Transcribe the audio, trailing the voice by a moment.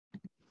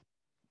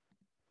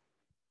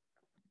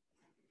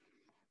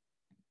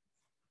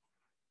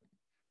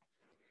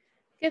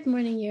Good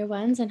morning, year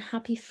ones, and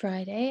happy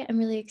Friday. I'm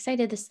really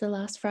excited. This is the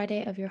last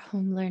Friday of your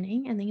home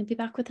learning, and then you'll be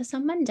back with us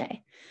on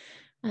Monday.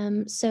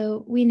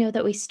 So we know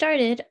that we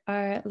started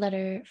our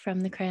letter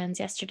from the crayons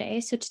yesterday.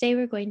 So today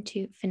we're going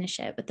to finish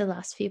it with the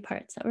last few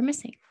parts that we're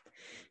missing.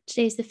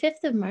 Today is the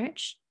 5th of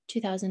March,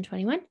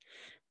 2021.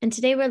 And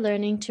today we're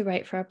learning to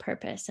write for our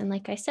purpose. And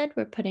like I said,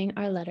 we're putting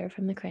our letter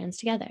from the crayons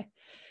together.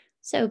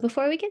 So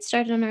before we get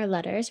started on our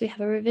letters, we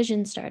have a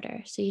revision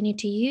starter. So you need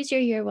to use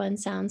your year one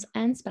sounds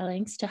and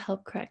spellings to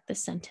help correct the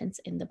sentence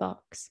in the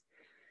box.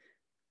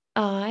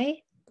 I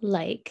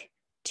like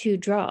to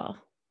draw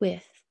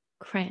with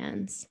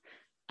crayons.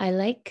 I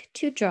like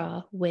to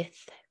draw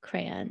with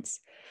crayons.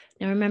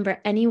 Now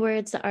remember, any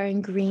words that are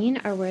in green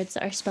are words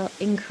that are spelled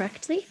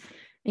incorrectly,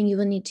 and you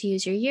will need to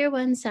use your year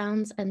one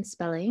sounds and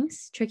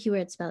spellings, tricky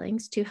word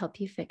spellings, to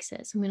help you fix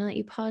it. So I'm going to let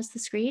you pause the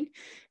screen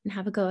and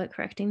have a go at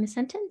correcting the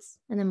sentence,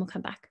 and then we'll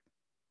come back.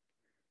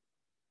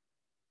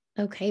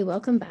 Okay,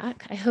 welcome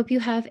back. I hope you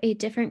have a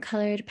different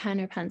colored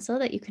pen or pencil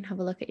that you can have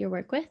a look at your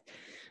work with.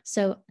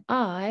 So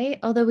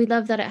although we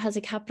love that it has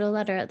a capital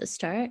letter at the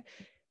start,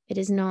 it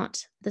is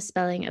not the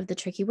spelling of the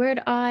tricky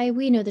word I.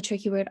 We know the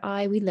tricky word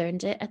I. We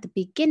learned it at the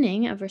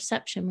beginning of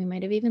reception. We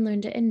might have even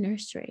learned it in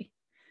nursery.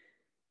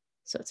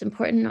 So it's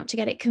important not to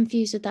get it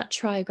confused with that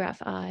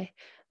trigraph I.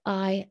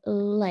 I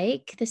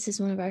like, this is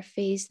one of our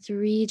phase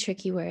 3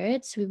 tricky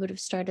words. We would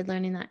have started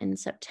learning that in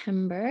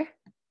September.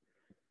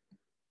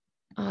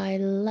 I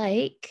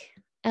like,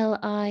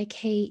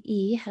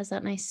 L-I-K-E, has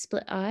that nice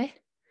split I.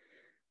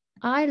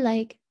 I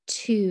like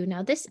to.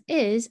 Now this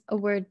is a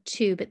word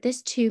to, but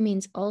this to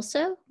means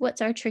also.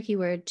 What's our tricky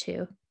word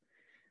to?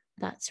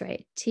 That's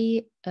right,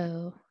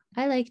 T-O.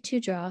 I like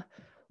to draw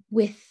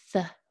with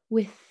the.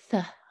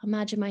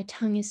 Imagine my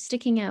tongue is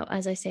sticking out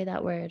as I say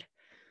that word.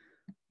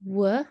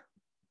 W,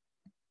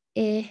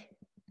 I,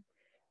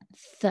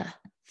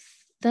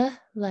 the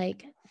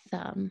like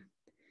thumb.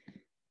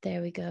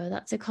 There we go.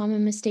 That's a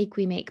common mistake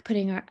we make,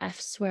 putting our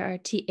F's where our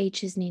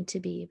THs need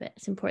to be, but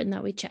it's important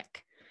that we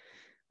check.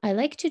 I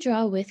like to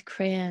draw with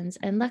crayons,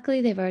 and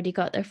luckily they've already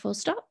got their full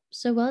stop,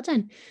 so well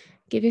done.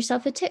 Give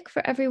yourself a tick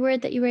for every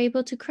word that you were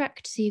able to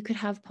correct, so you could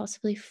have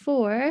possibly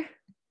 4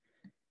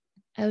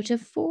 out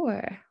of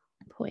 4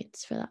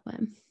 points for that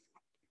one.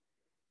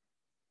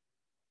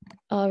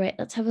 All right,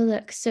 let's have a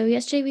look. So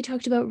yesterday we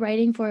talked about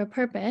writing for a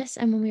purpose,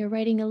 and when we were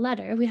writing a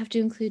letter, we have to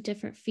include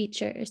different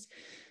features.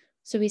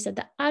 So we said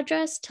the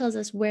address tells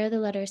us where the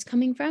letter is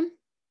coming from.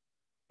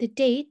 The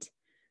date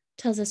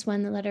tells us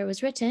when the letter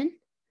was written.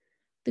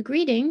 The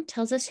greeting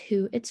tells us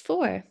who it's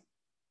for.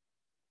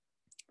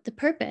 The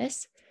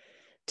purpose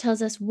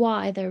tells us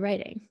why they're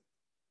writing.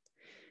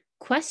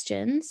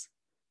 Questions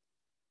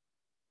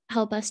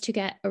help us to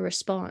get a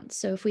response.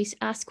 So if we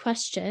ask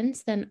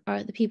questions, then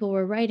the people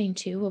we're writing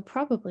to will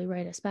probably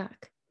write us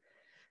back.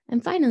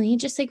 And finally,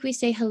 just like we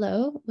say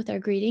hello with our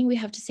greeting, we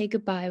have to say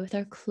goodbye with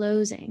our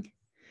closing.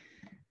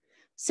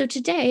 So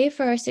today,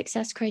 for our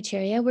success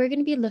criteria, we're going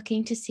to be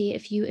looking to see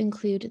if you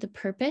include the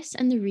purpose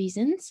and the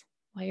reasons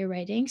why you're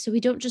writing. So we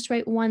don't just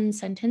write one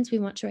sentence, we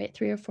want to write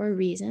 3 or 4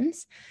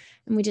 reasons.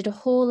 And we did a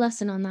whole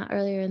lesson on that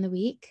earlier in the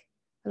week,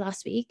 or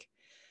last week.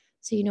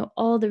 So you know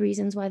all the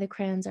reasons why the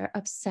crayons are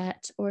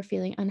upset or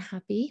feeling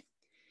unhappy.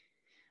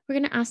 We're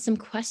going to ask some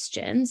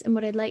questions, and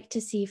what I'd like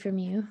to see from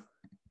you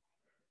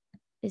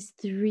is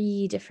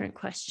 3 different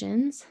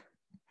questions.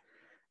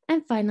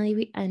 And finally,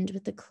 we end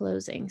with the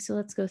closing. So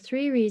let's go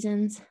 3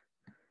 reasons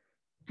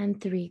and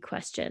 3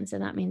 questions.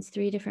 And that means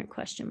 3 different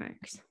question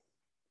marks.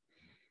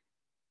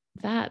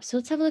 Fab. So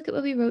let's have a look at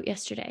what we wrote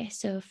yesterday.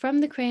 So from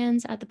the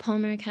crayons at the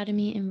Palmer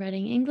Academy in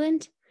Reading,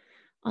 England,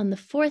 on the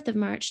 4th of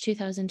March,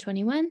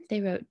 2021,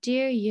 they wrote,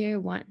 Dear Year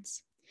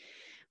Ones,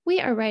 we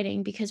are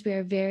writing because we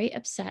are very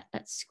upset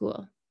at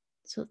school.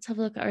 So let's have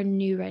a look at our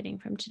new writing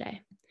from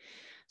today.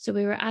 So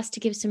we were asked to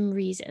give some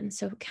reasons.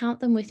 So count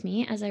them with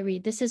me as I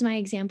read. This is my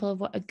example of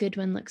what a good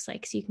one looks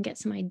like, so you can get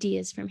some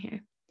ideas from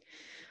here.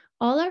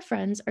 All our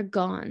friends are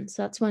gone.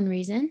 So that's 1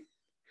 reason.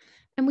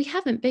 And we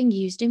haven't been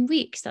used in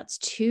weeks. That's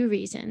 2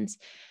 reasons.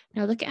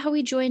 Now look at how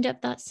we joined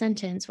up that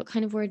sentence. What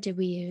kind of word did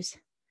we use?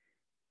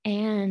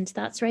 And.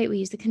 That's right. We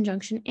use the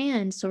conjunction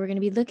and. So we're going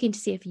to be looking to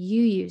see if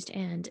you used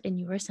and in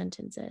your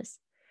sentences.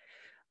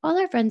 All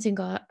our friends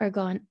are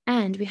gone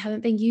and we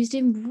haven't been used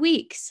in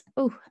weeks.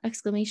 Oh,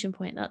 exclamation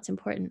point. That's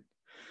important.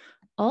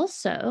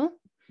 Also,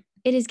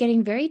 it is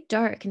getting very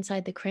dark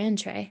inside the crayon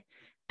tray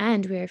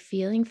and we are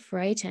feeling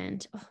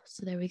frightened. Oh,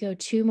 so there we go.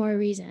 2 more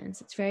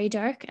reasons. It's very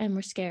dark and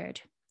we're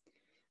scared.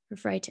 We're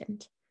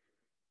frightened.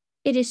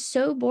 It is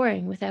so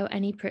boring without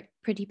any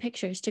pretty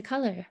pictures to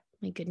color.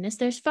 My goodness,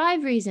 there's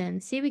 5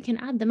 reasons. See, we can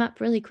add them up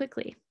really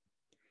quickly.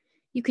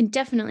 You can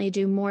definitely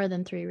do more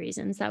than 3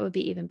 reasons. That would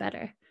be even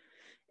better.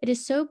 It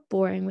is so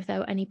boring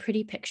without any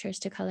pretty pictures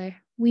to color.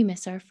 We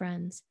miss our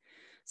friends.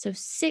 So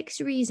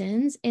 6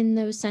 reasons in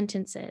those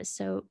sentences.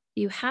 So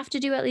you have to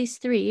do at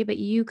least 3, but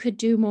you could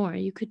do more.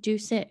 You could do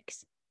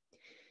 6.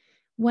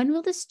 When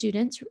will the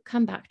students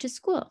come back to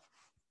school?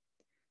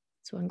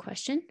 That's one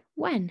question.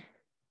 When?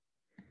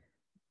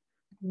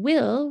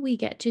 Will we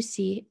get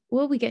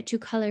to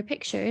color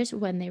pictures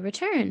when they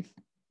return?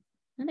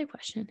 Another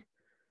question.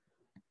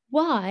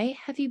 Why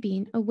have you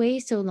been away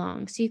so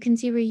long? So you can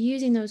see we're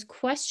using those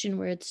question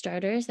word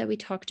starters that we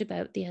talked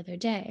about the other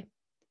day.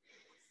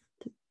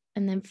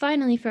 And then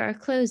finally for our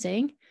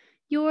closing,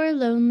 your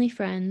lonely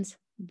friends,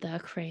 the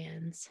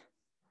crayons.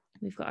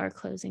 We've got our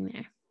closing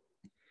there.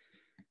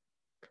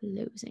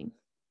 Closing.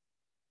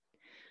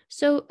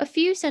 So a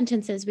few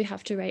sentences we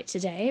have to write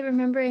today,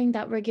 remembering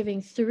that we're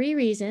giving 3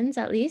 reasons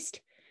at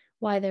least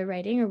why they're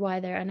writing or why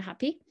they're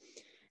unhappy,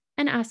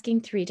 and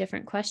asking 3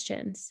 different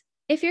questions.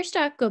 If you're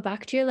stuck, go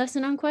back to your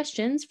lesson on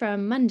questions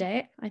from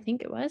Monday, I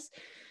think it was,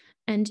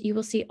 and you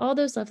will see all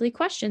those lovely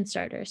question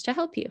starters to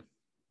help you.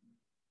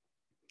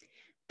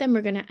 Then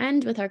we're going to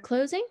end with our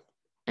closing,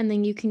 and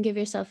then you can give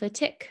yourself a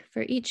tick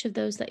for each of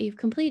those that you've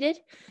completed,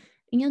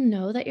 and you'll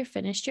know that you're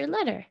finished your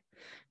letter.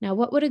 Now,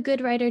 what would a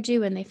good writer do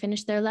when they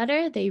finish their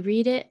letter? They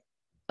read it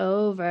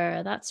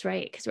over. That's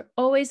right, because we're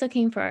always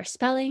looking for our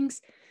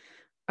spellings,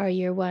 our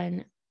year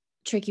 1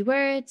 tricky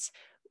words.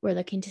 We're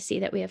looking to see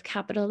that we have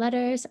capital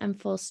letters and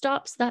full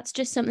stops. That's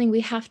just something we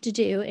have to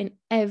do in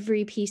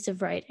every piece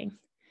of writing.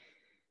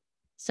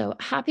 So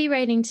happy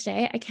writing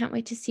today. I can't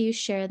wait to see you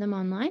share them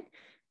online,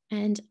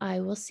 and I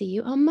will see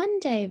you on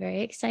Monday.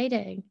 Very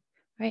exciting.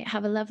 All right,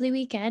 have a lovely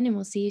weekend, and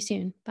we'll see you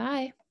soon.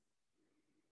 Bye.